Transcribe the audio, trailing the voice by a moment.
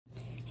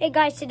Hey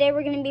guys, today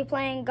we're going to be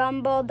playing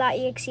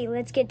GUMBALL.EXE.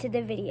 Let's get to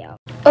the video.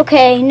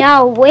 Okay,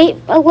 now wait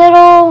a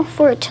little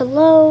for it to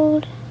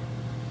load.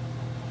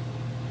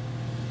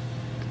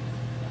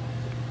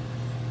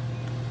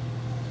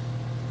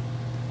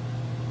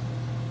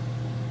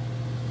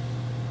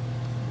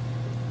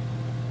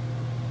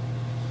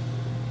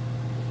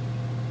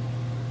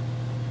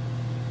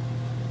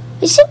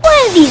 Is it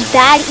one of these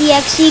bad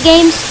EXE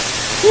games?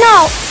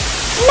 No!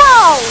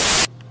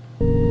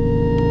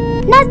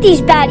 Not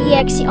these bad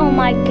EXE. Oh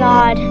my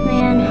god,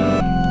 man.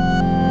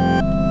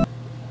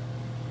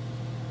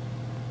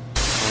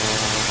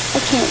 I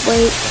can't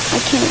wait. I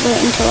can't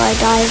wait until I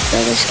die for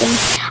this game.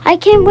 I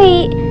can't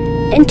wait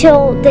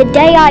until the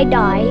day I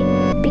die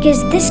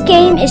because this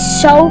game is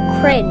so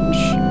cringe.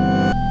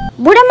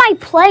 What am I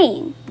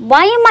playing?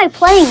 Why am I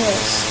playing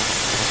this?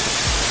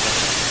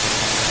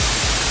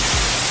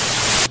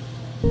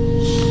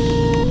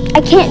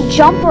 I can't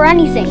jump or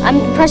anything. I'm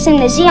pressing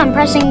the Z, I'm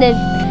pressing the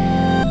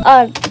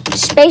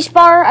space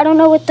bar. I don't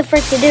know what the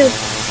frick to do.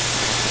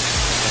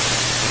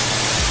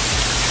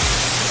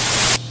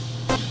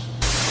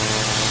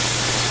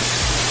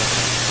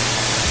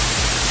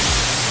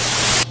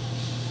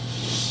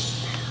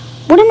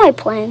 What am I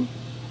playing?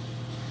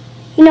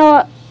 You know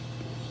what?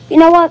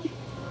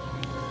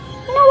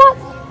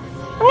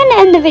 I'm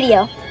gonna end the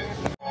video.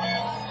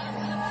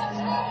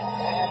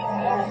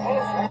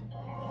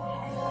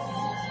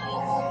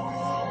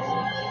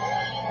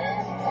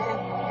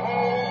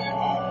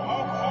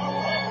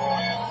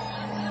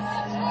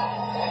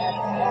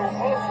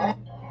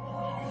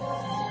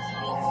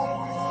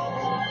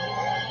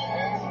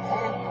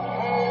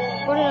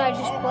 What did I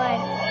just play?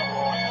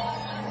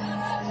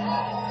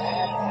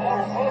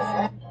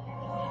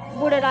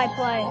 What did I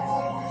play?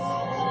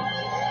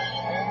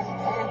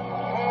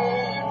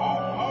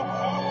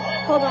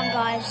 Hold on,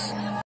 guys.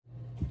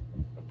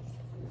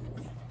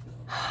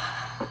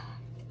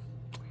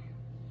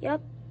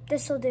 Yep,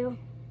 this'll do.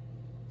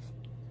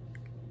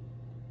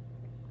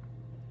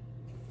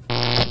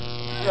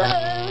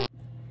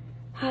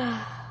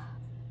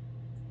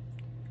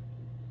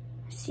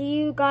 See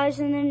you guys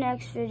in the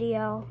next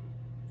video.